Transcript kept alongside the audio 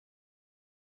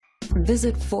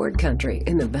Visit Ford Country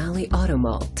in the Valley Auto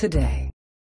Mall today.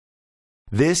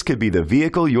 This could be the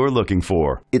vehicle you're looking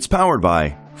for. It's powered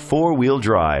by four-wheel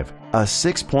drive, a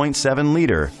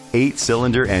 6.7-liter,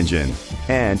 8-cylinder engine,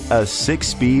 and a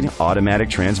 6-speed automatic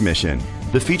transmission.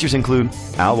 The features include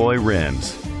alloy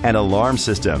rims, an alarm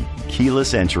system,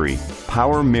 keyless entry,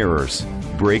 power mirrors,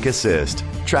 brake assist,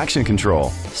 traction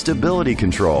control, stability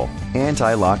control,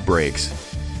 anti-lock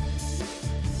brakes.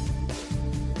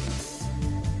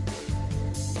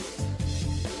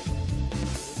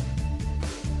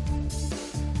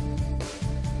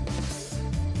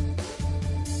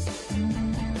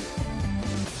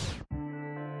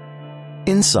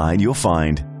 Inside you'll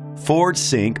find Ford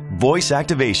Sync voice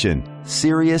activation,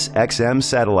 Sirius XM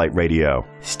satellite radio,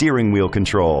 steering wheel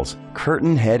controls,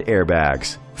 curtain head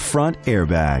airbags, front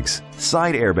airbags,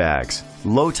 side airbags,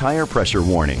 low tire pressure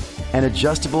warning, an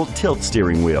adjustable tilt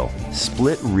steering wheel,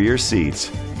 split rear seats,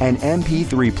 an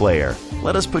MP3 player.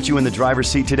 Let us put you in the driver's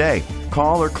seat today.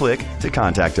 Call or click to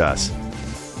contact us.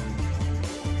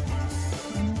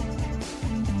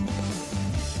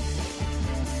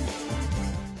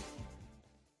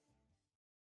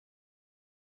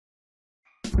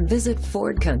 Visit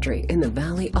Ford Country in the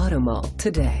Valley Auto Mall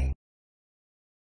today.